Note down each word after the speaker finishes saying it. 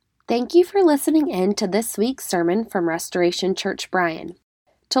Thank you for listening in to this week's sermon from Restoration Church Bryan.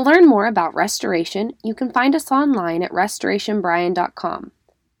 To learn more about Restoration, you can find us online at restorationbryan.com.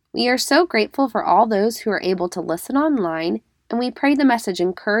 We are so grateful for all those who are able to listen online, and we pray the message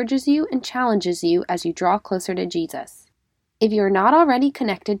encourages you and challenges you as you draw closer to Jesus. If you are not already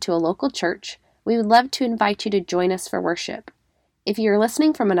connected to a local church, we would love to invite you to join us for worship. If you are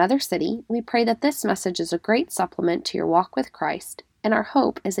listening from another city, we pray that this message is a great supplement to your walk with Christ, and our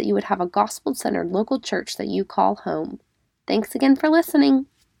hope is that you would have a gospel-centered local church that you call home. Thanks again for listening.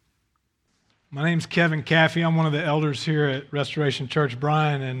 My name's Kevin Caffey. I'm one of the elders here at Restoration Church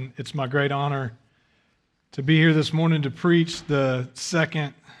Bryan, and it's my great honor to be here this morning to preach the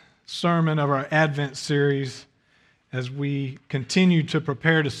second sermon of our Advent series as we continue to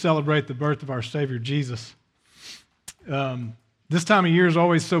prepare to celebrate the birth of our Savior Jesus. This time of year is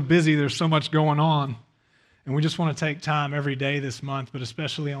always so busy. There's so much going on. And we just want to take time every day this month, but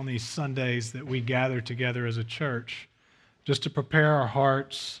especially on these Sundays that we gather together as a church, just to prepare our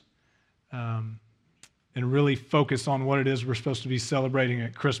hearts and really focus on what it is we're supposed to be celebrating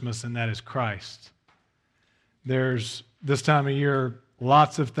at Christmas, and that is Christ. There's, this time of year,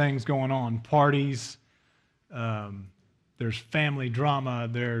 lots of things going on. Parties, there's family drama,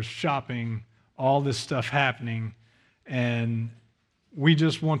 there's shopping, all this stuff happening. And we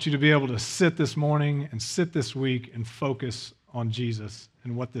just want you to be able to sit this morning and sit this week and focus on Jesus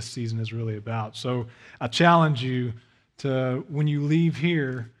and what this season is really about. So I challenge you to, when you leave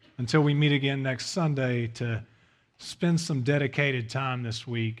here, until we meet again next Sunday, to spend some dedicated time this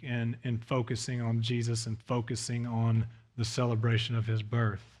week in focusing on Jesus and focusing on the celebration of his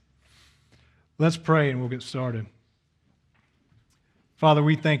birth. Let's pray and we'll get started. Father,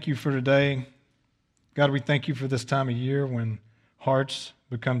 we thank you for today. God, we thank you for this time of year when hearts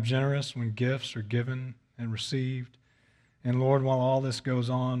become generous, when gifts are given and received. And Lord, while all this goes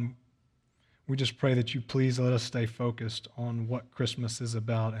on, we just pray that you please let us stay focused on what Christmas is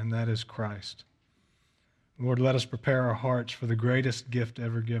about, and that is Christ. Lord, let us prepare our hearts for the greatest gift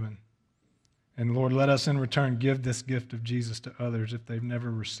ever given. And Lord, let us in return give this gift of Jesus to others if they've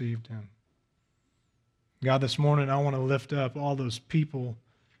never received him. God, this morning I want to lift up all those people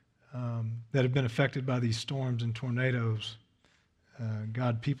that have been affected by these storms and tornadoes.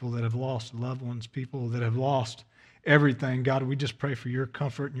 God, people that have lost loved ones, people that have lost everything. God, we just pray for your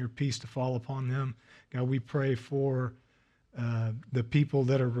comfort and your peace to fall upon them. God, we pray for the people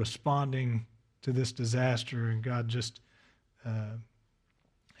that are responding to this disaster. And God, just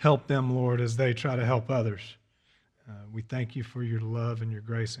help them, Lord, as they try to help others. We thank you for your love and your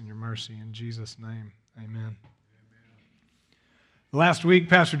grace and your mercy. In Jesus' name, amen. Last week,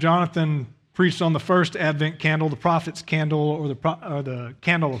 Pastor Jonathan preached on the first Advent candle, the prophet's candle, or the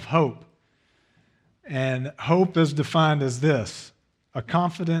candle of hope. And hope is defined as this: a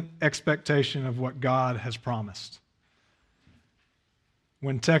confident expectation of what God has promised.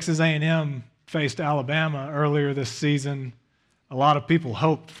 When Texas A&M faced Alabama earlier this season, a lot of people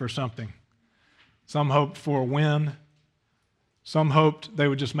hoped for something. Some hoped for a win. Some hoped they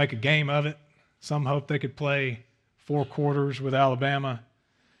would just make a game of it. Some hoped they could play 4 quarters with Alabama.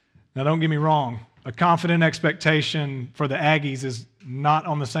 Now, don't get me wrong. A confident expectation for the Aggies is not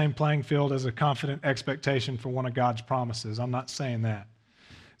on the same playing field as a confident expectation for one of God's promises. I'm not saying that.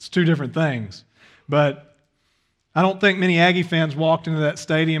 It's two different things. But I don't think many Aggie fans walked into that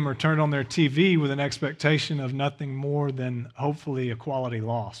stadium or turned on their TV with an expectation of nothing more than hopefully a quality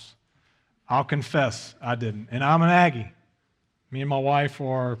loss. I'll confess I didn't. And I'm an Aggie. Me and my wife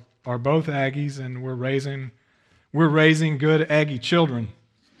are both Aggies, and we're raising good Aggie children.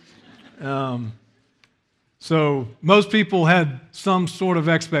 So most people had some sort of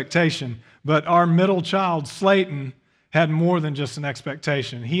expectation, but our middle child, Slayton, had more than just an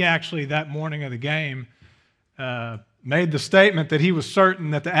expectation. He actually, that morning of the game, made the statement that he was certain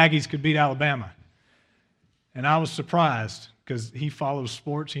that the Aggies could beat Alabama. And I was surprised because he follows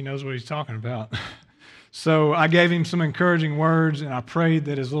sports. He knows what he's talking about. So I gave him some encouraging words, and I prayed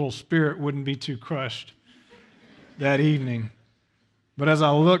that his little spirit wouldn't be too crushed that evening. But as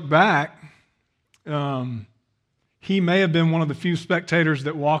I look back, he may have been one of the few spectators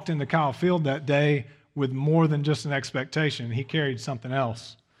that walked into Kyle Field that day with more than just an expectation. He carried something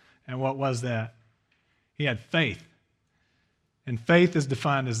else. And what was that? He had faith. And faith is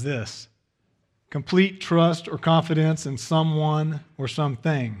defined as this: complete trust or confidence in someone or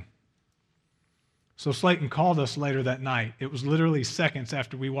something. So Slayton called us later that night. It was literally seconds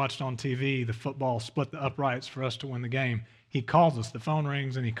after we watched on TV the football split the uprights for us to win the game. He calls us. The phone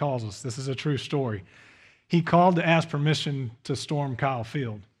rings and he calls us. This is a true story. He called to ask permission to storm Kyle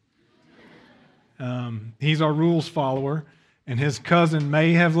Field. He's our rules follower, and his cousin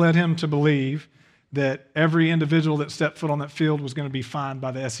may have led him to believe that every individual that stepped foot on that field was going to be fined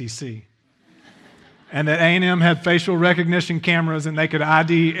by the SEC. And that A&M had facial recognition cameras and they could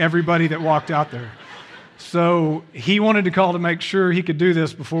ID everybody that walked out there. So he wanted to call to make sure he could do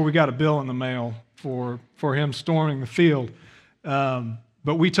this before we got a bill in the mail for him storming the field. But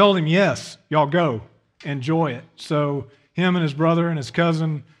we told him, yes, y'all go, enjoy it. So him and his brother and his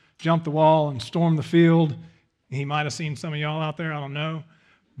cousin jumped the wall and stormed the field. He might have seen some of y'all out there, I don't know.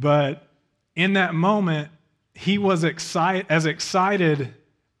 But in that moment, he was as excited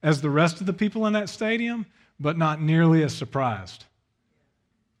as the rest of the people in that stadium, but not nearly as surprised.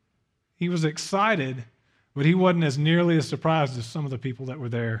 He was excited, but he wasn't as nearly as surprised as some of the people that were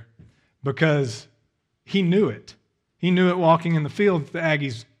there because he knew it. He knew it walking in the field that the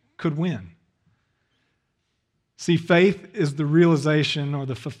Aggies could win. See, faith is the realization or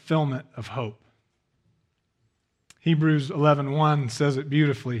the fulfillment of hope. Hebrews 11:1 says it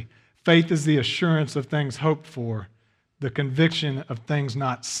beautifully. Faith is the assurance of things hoped for, the conviction of things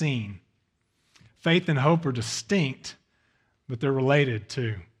not seen. Faith and hope are distinct, but they're related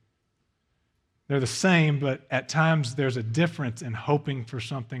too. They're the same, but at times there's a difference in hoping for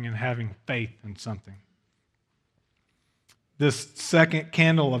something and having faith in something. This second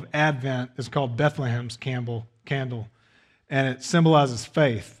candle of Advent is called Bethlehem's Candle, and it symbolizes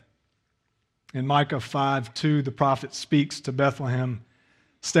faith. In Micah 5:2, the prophet speaks to Bethlehem,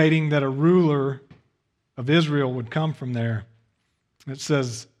 stating that a ruler of Israel would come from there. It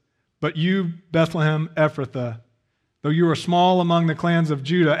says, "But you, Bethlehem Ephrathah, though you are small among the clans of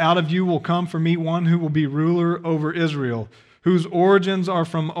Judah, out of you will come for me one who will be ruler over Israel, whose origins are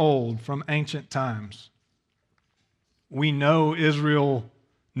from old, from ancient times." We know Israel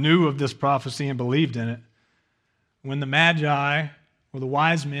knew of this prophecy and believed in it. When the Magi, or the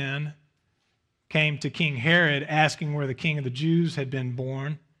wise men, came to King Herod asking where the king of the Jews had been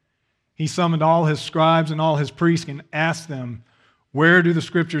born, he summoned all his scribes and all his priests and asked them, "Where do the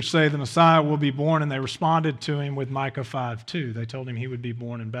scriptures say the Messiah will be born?" And they responded to him with Micah 5:2. They told him he would be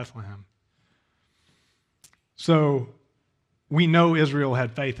born in Bethlehem. So we know Israel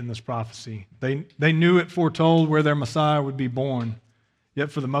had faith in this prophecy. They knew it foretold where their Messiah would be born, yet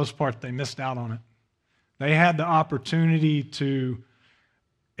for the most part they missed out on it. They had the opportunity to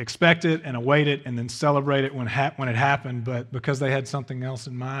expect it and await it and then celebrate it when it happened, but because they had something else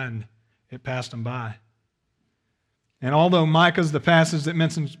in mind, it passed them by. And although Micah's the passage that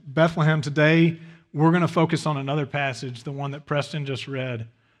mentions Bethlehem today, we're going to focus on another passage, the one that Preston just read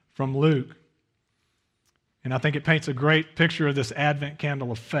from Luke. And I think it paints a great picture of this Advent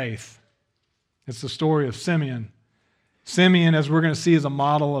candle of faith. It's the story of Simeon. Simeon, as we're going to see, is a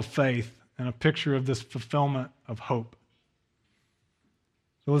model of faith and a picture of this fulfillment of hope.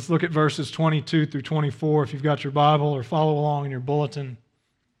 So let's look at verses 22 through 24 if you've got your Bible, or follow along in your bulletin.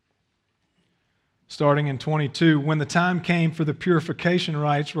 Starting in 22, when the time came for the purification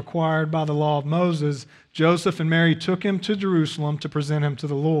rites required by the law of Moses, Joseph and Mary took him to Jerusalem to present him to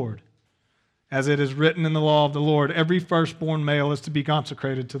the Lord. As it is written in the law of the Lord, every firstborn male is to be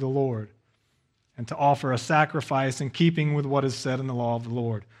consecrated to the Lord, and to offer a sacrifice in keeping with what is said in the law of the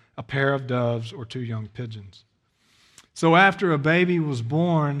Lord, a pair of doves or 2 young pigeons. So after a baby was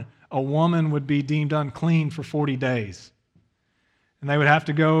born, a woman would be deemed unclean for 40 days. And they would have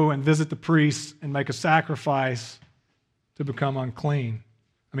to go and visit the priest and make a sacrifice to become clean.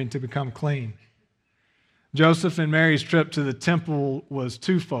 Joseph and Mary's trip to the temple was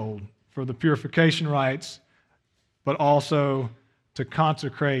twofold, for the purification rites, but also to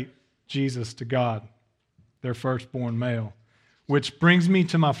consecrate Jesus to God, their firstborn male. Which brings me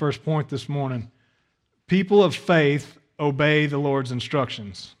to my first point this morning. People of faith obey the Lord's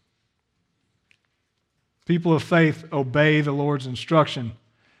instructions. People of faith obey the Lord's instruction.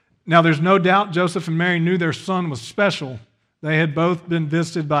 Now, there's no doubt Joseph and Mary knew their son was special. They had both been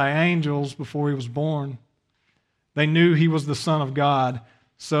visited by angels before he was born. They knew he was the Son of God,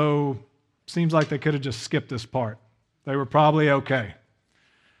 so it seems like they could have just skipped this part. They were probably okay.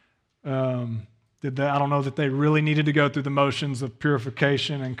 I don't know that they really needed to go through the motions of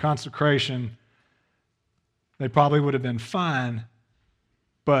purification and consecration. They probably would have been fine,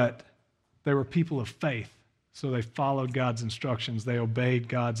 but they were people of faith, so they followed God's instructions. They obeyed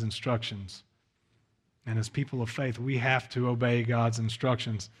God's instructions. And as people of faith, we have to obey God's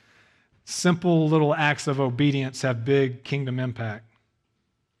instructions. Simple little acts of obedience have big kingdom impact.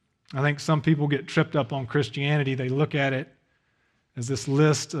 I think some people get tripped up on Christianity. They look at it as this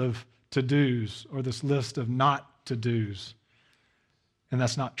list of to-dos or this list of not to-dos. And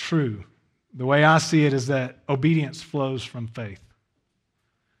that's not true. The way I see it is that obedience flows from faith.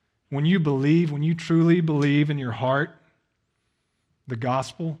 When you believe, when you truly believe in your heart the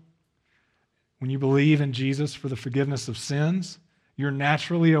gospel, when you believe in Jesus for the forgiveness of sins, you're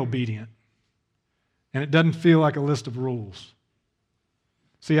naturally obedient. And it doesn't feel like a list of rules.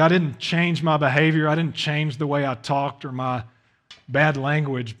 See, I didn't change my behavior. I didn't change the way I talked or my bad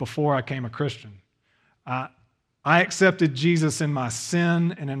language before I became a Christian. I accepted Jesus in my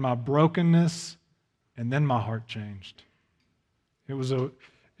sin and in my brokenness, and then my heart changed. It was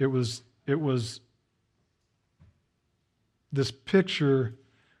this picture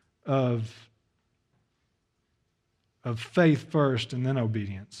of faith first and then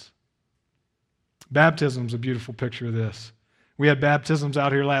obedience. Baptism's a beautiful picture of this. We had baptisms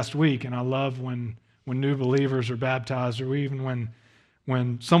out here last week, and I love when new believers are baptized, or even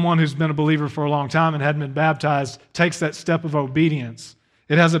when someone who's been a believer for a long time and hadn't been baptized takes that step of obedience.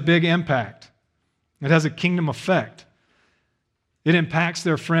 It has a big impact. It has a kingdom effect. It impacts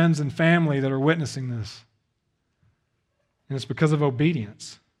their friends and family that are witnessing this. And it's because of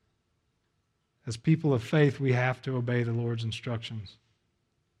obedience. As people of faith, we have to obey the Lord's instructions.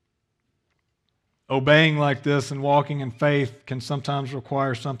 Obeying like this and walking in faith can sometimes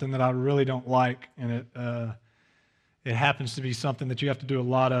require something that I really don't like, and it happens to be something that you have to do a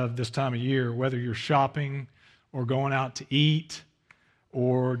lot of this time of year, whether you're shopping or going out to eat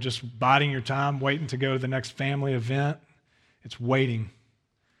or just biding your time, waiting to go to the next family event. It's waiting,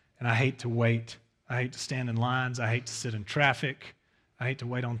 and I hate to wait. I hate to stand in lines. I hate to sit in traffic. I hate to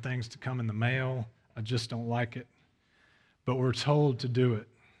wait on things to come in the mail. I just don't like it. But we're told to do it.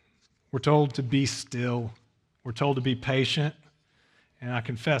 We're told to be still. We're told to be patient. And I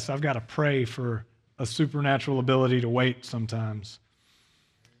confess, I've got to pray for a supernatural ability to wait sometimes.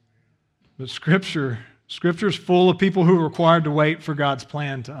 But Scripture's full of people who are required to wait for God's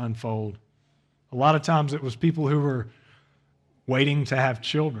plan to unfold. A lot of times it was people who were waiting to have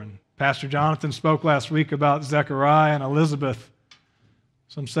children. Pastor Jonathan spoke last week about Zechariah and Elizabeth.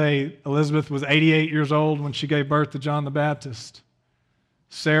 Some say Elizabeth was 88 years old when she gave birth to John the Baptist.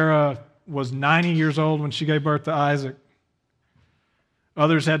 Sarah was 90 years old when she gave birth to Isaac.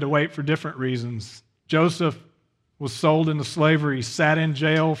 Others had to wait for different reasons. Joseph was sold into slavery, sat in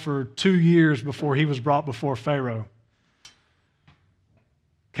jail for 2 years before he was brought before Pharaoh.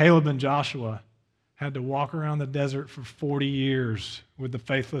 Caleb and Joshua had to walk around the desert for 40 years with the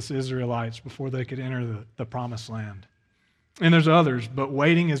faithless Israelites before they could enter the promised land. And there's others, but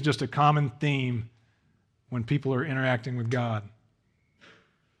waiting is just a common theme when people are interacting with God.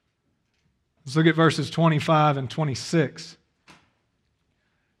 Let's look at verses 25 and 26.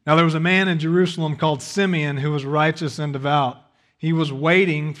 Now there was a man in Jerusalem called Simeon who was righteous and devout. He was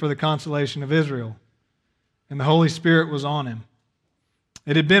waiting for the consolation of Israel, and the Holy Spirit was on him.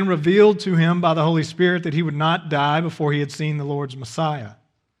 It had been revealed to him by the Holy Spirit that he would not die before he had seen the Lord's Messiah.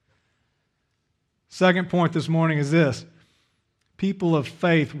 Second point this morning is this: people of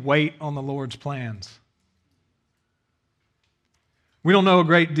faith wait on the Lord's plans. We don't know a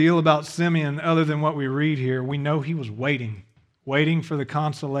great deal about Simeon other than what we read here. We know he was waiting for the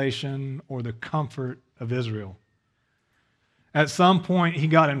consolation or the comfort of Israel. At some point, he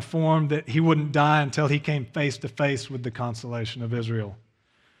got informed that he wouldn't die until he came face to face with the consolation of Israel.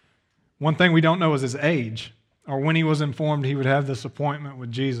 One thing we don't know is his age, or when he was informed he would have this appointment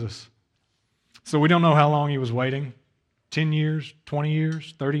with Jesus. So we don't know how long he was waiting. 10 years, 20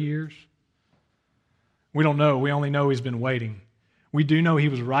 years, 30 years? We don't know. We only know he's been waiting. We do know he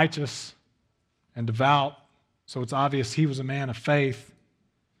was righteous and devout, so it's obvious he was a man of faith.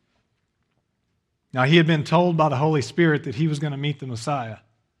 Now, he had been told by the Holy Spirit that he was going to meet the Messiah.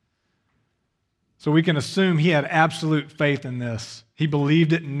 So we can assume he had absolute faith in this. He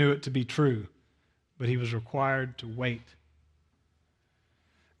believed it and knew it to be true, but he was required to wait.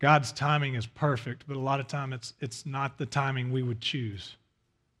 God's timing is perfect, but a lot of time it's not the timing we would choose.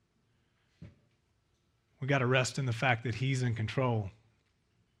 We got to rest in the fact that he's in control.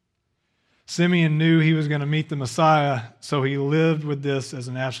 Simeon knew he was going to meet the Messiah, so he lived with this as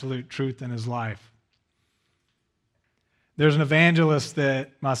an absolute truth in his life. There's an evangelist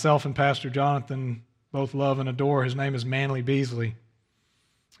that myself and Pastor Jonathan both love and adore. His name is Manly Beasley,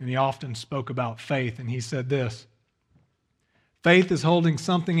 and he often spoke about faith, and he said this: faith is holding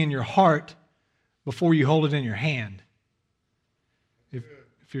something in your heart before you hold it in your hand. If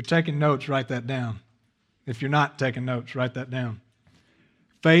you're taking notes, write that down. If you're not taking notes, write that down.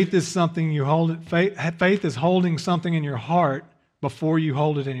 Faith is something you hold. Faith is holding something in your heart before you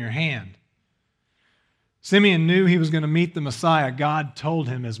hold it in your hand. Simeon knew he was going to meet the Messiah. God told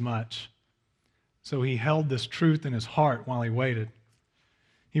him as much. So he held this truth in his heart while he waited.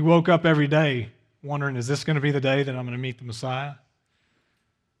 He woke up every day wondering, is this going to be the day that I'm going to meet the Messiah?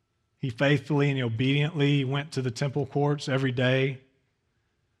 He faithfully and obediently went to the temple courts every day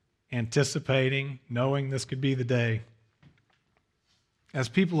anticipating, knowing this could be the day. As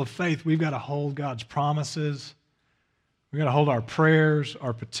people of faith, we've got to hold God's promises. We've got to hold our prayers,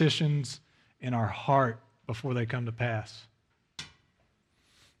 our petitions in our heart before they come to pass.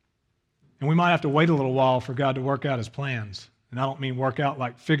 And we might have to wait a little while for God to work out his plans. And I don't mean work out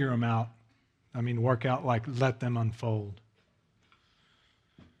like figure them out. I mean work out like let them unfold.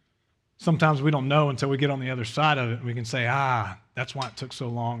 Sometimes we don't know until we get on the other side of it, and we can say, that's why it took so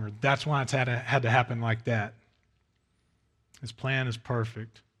long, or that's why it's had to happen like that. His plan is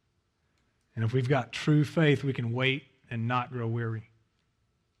perfect. And if we've got true faith, we can wait and not grow weary.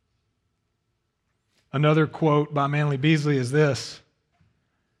 Another quote by Manly Beasley is this: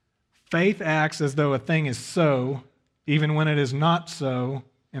 faith acts as though a thing is so, even when it is not so,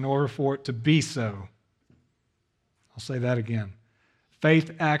 in order for it to be so. I'll say that again.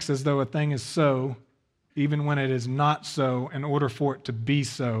 Faith acts as though a thing is so, even when it is not so, in order for it to be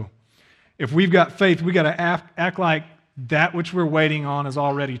so. If we've got faith, we've got to act like that which we're waiting on is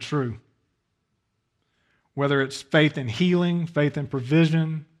already true. Whether it's faith in healing, faith in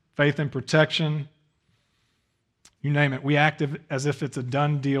provision, faith in protection, you name it, we act as if it's a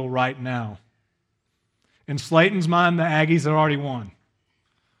done deal right now. In Slayton's mind, the Aggies had already won.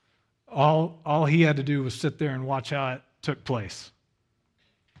 All he had to do was sit there and watch how it took place.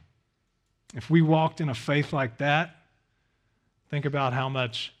 If we walked in a faith like that, think about how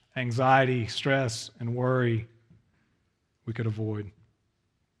much anxiety, stress, and worry we could avoid.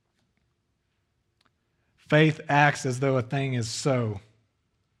 Faith acts as though a thing is so.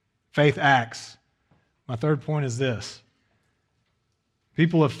 Faith acts. My third point is this: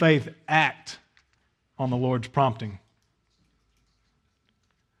 people of faith act on the Lord's prompting.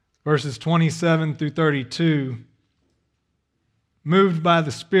 Verses 27 through 32, moved by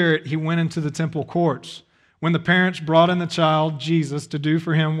the Spirit, he went into the temple courts. When the parents brought in the child, Jesus, to do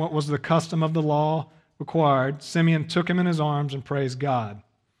for him what was the custom of the law required, Simeon took him in his arms and praised God.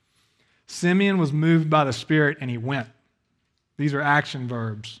 Simeon was moved by the Spirit and he went. These are action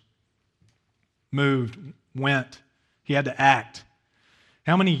verbs. Moved, went. He had to act.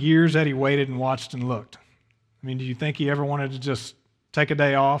 How many years had he waited and watched and looked? I mean, do you think he ever wanted to just take a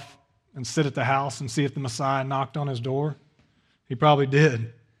day off and sit at the house and see if the Messiah knocked on his door? He probably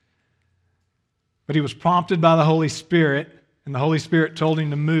did. But he was prompted by the Holy Spirit, and the Holy Spirit told him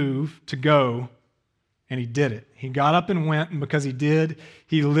to move, to go, and he did it. He got up and went, and because he did,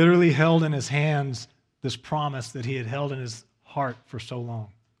 he literally held in his hands this promise that he had held in his heart for so long.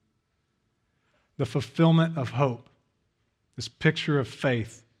 The fulfillment of hope, this picture of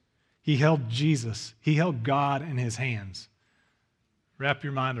faith. He held Jesus, he held God in his hands. Wrap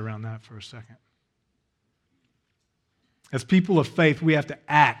your mind around that for a second. As people of faith, we have to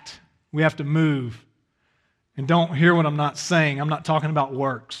act. We have to move. And don't hear what I'm not saying. I'm not talking about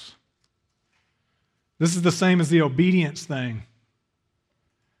works. This is the same as the obedience thing.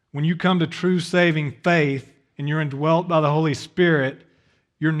 When you come to true saving faith and you're indwelt by the Holy Spirit,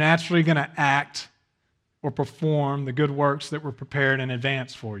 you're naturally going to act or perform the good works that were prepared in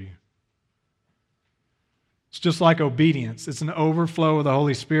advance for you. It's just like obedience. It's an overflow of the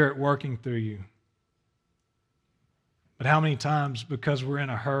Holy Spirit working through you. But how many times, because we're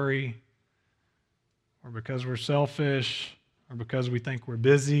in a hurry, or because we're selfish, or because we think we're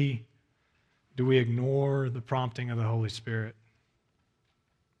busy, do we ignore the prompting of the Holy Spirit?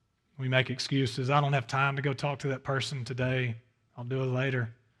 We make excuses. I don't have time to go talk to that person today. I'll do it later.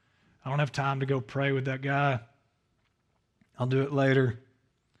 I don't have time to go pray with that guy. I'll do it later.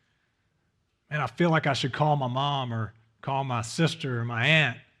 Man, I feel like I should call my mom or call my sister or my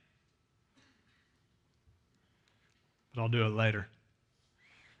aunt. But I'll do it later.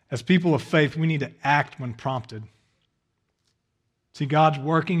 As people of faith, we need to act when prompted. See, God's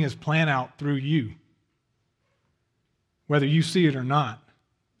working his plan out through you, whether you see it or not.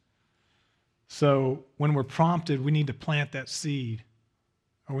 So when we're prompted, we need to plant that seed,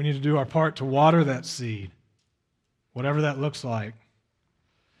 or we need to do our part to water that seed, whatever that looks like.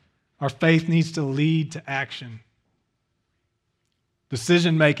 Our faith needs to lead to action.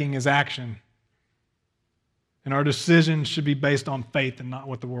 Decision-making is action. And our decisions should be based on faith and not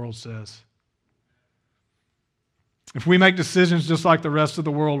what the world says. If we make decisions just like the rest of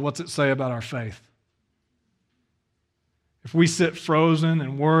the world, what's it say about our faith? If we sit frozen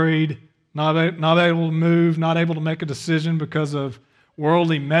and worried, not able to move, not able to make a decision because of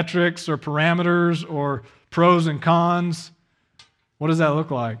worldly metrics or parameters or pros and cons, what does that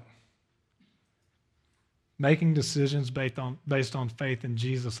look like? Making decisions based on faith in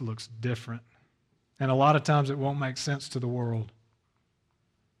Jesus looks different. And a lot of times it won't make sense to the world.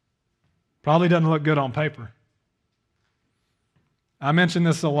 Probably doesn't look good on paper. I mention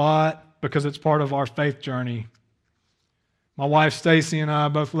this a lot because it's part of our faith journey. My wife Stacy and I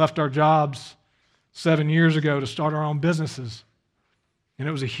both left our jobs 7 years ago to start our own businesses. And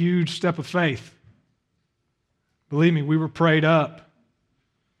it was a huge step of faith. Believe me, we were prayed up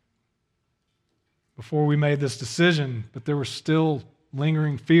before we made this decision, but there was still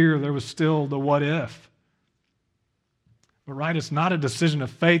lingering fear. There was still the what if. But right, it's not a decision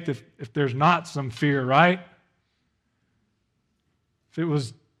of faith if there's not some fear, right? If it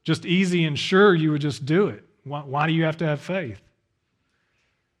was just easy and sure, you would just do it. Why do you have to have faith?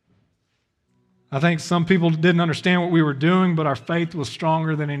 I think some people didn't understand what we were doing, but our faith was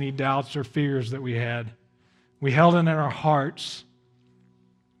stronger than any doubts or fears that we had. We held it in our hearts.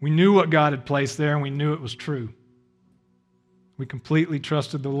 We knew what God had placed there, and we knew it was true. We completely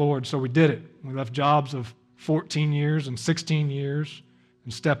trusted the Lord, so we did it. We left jobs of 14 years and 16 years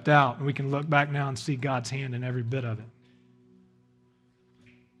and stepped out, and we can look back now and see God's hand in every bit of it.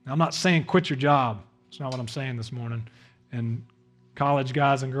 Now, I'm not saying quit your job. That's not what I'm saying this morning. And college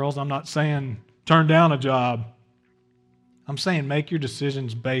guys and girls, I'm not saying turn down a job. I'm saying make your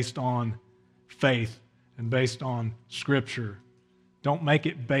decisions based on faith and based on Scripture. Don't make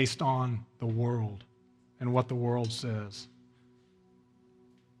it based on the world and what the world says.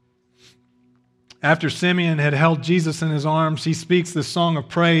 After Simeon had held Jesus in his arms, he speaks this song of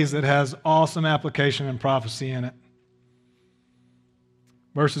praise that has awesome application and prophecy in it.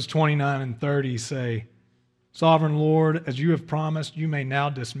 Verses 29 and 30 say, Sovereign Lord, as you have promised, you may now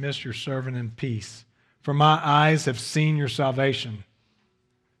dismiss your servant in peace, for my eyes have seen your salvation.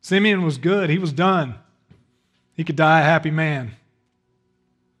 Simeon was good. He was done. He could die a happy man.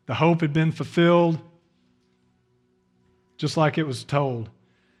 The hope had been fulfilled, just like it was told.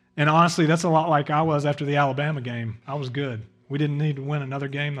 And honestly, that's a lot like I was after the Alabama game. I was good. We didn't need to win another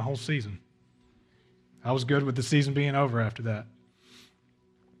game the whole season. I was good with the season being over after that.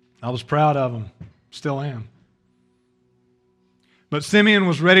 I was proud of him. Still am. But Simeon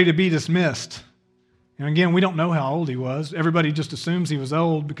was ready to be dismissed. And again, we don't know how old he was. Everybody just assumes he was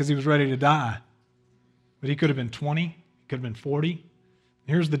old because he was ready to die. But he could have been 20. He could have been 40.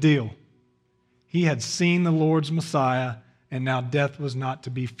 Here's the deal. He had seen the Lord's Messiah, and now death was not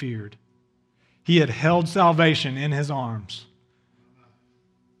to be feared. He had held salvation in his arms.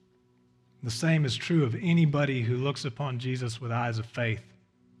 The same is true of anybody who looks upon Jesus with eyes of faith.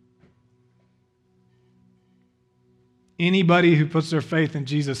 Anybody who puts their faith in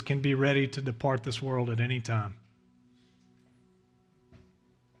Jesus can be ready to depart this world at any time.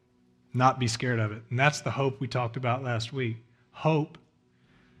 Not be scared of it. And that's the hope we talked about last week. Hope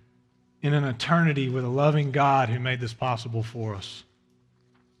in an eternity with a loving God who made this possible for us.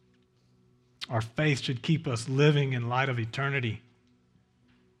 Our faith should keep us living in light of eternity.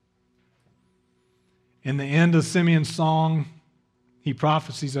 In the end of Simeon's song, he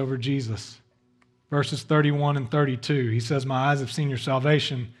prophesies over Jesus. Verses 31 and 32, he says, My eyes have seen your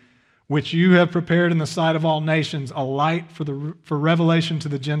salvation, which you have prepared in the sight of all nations, a light for revelation to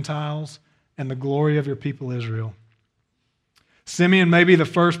the Gentiles and the glory of your people Israel. Simeon may be the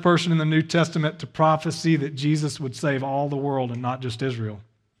first person in the New Testament to prophesy that Jesus would save all the world and not just Israel.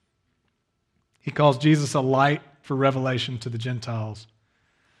 He calls Jesus a light for revelation to the Gentiles.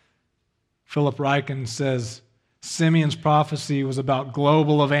 Philip Ryken says, Simeon's prophecy was about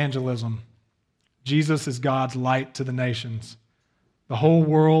global evangelism. Jesus is God's light to the nations. The whole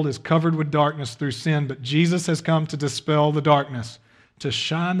world is covered with darkness through sin, but Jesus has come to dispel the darkness, to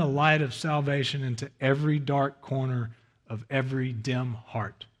shine the light of salvation into every dark corner of every dim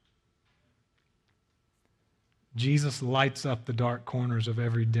heart. Jesus lights up the dark corners of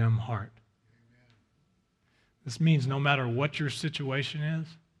every dim heart. This means no matter what your situation is,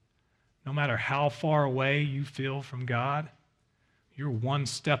 no matter how far away you feel from God, you're one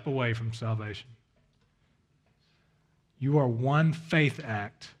step away from salvation. You are one faith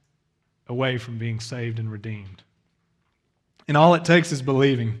act away from being saved and redeemed. And all it takes is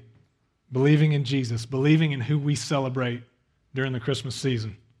believing. Believing in Jesus, believing in who we celebrate during the Christmas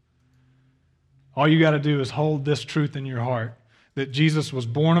season. All you got to do is hold this truth in your heart, that Jesus was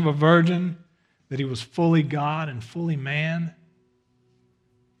born of a virgin, that he was fully God and fully man,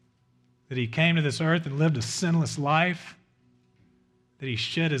 that he came to this earth and lived a sinless life, that he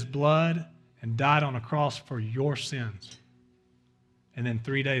shed his blood and died on a cross for your sins. And then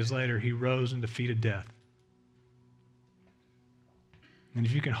 3 days later, he rose and defeated death. And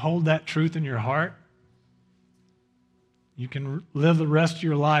if you can hold that truth in your heart, you can live the rest of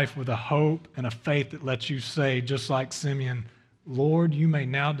your life with a hope and a faith that lets you say, just like Simeon, Lord, you may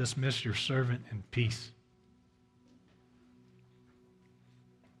now dismiss your servant in peace.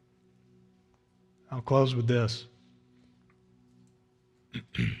 I'll close with this.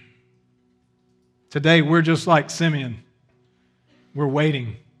 Today, we're just like Simeon. We're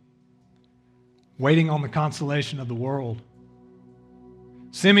waiting on the consolation of the world.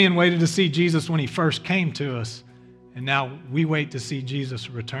 Simeon waited to see Jesus when he first came to us, and now we wait to see Jesus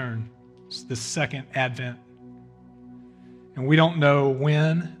return. It's the second advent. And we don't know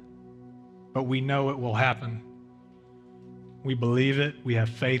when, but we know it will happen. We believe it, we have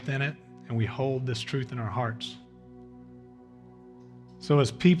faith in it, and we hold this truth in our hearts. So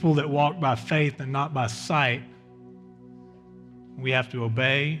as people that walk by faith and not by sight, we have to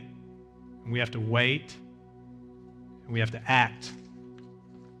obey, and we have to wait, and we have to act.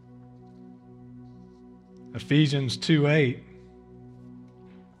 Ephesians 2:8,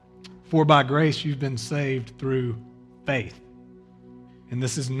 for by grace you've been saved through faith. And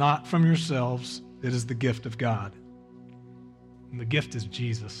this is not from yourselves, it is the gift of God. And the gift is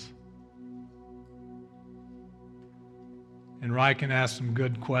Jesus. And Rye can ask some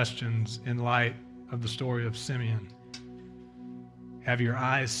good questions in light of the story of Simeon. Have your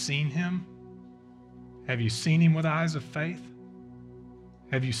eyes seen him? Have you seen him with eyes of faith?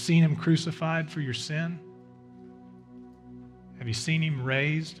 Have you seen him crucified for your sin? Have you seen him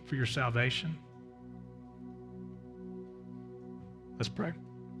raised for your salvation? Let's pray.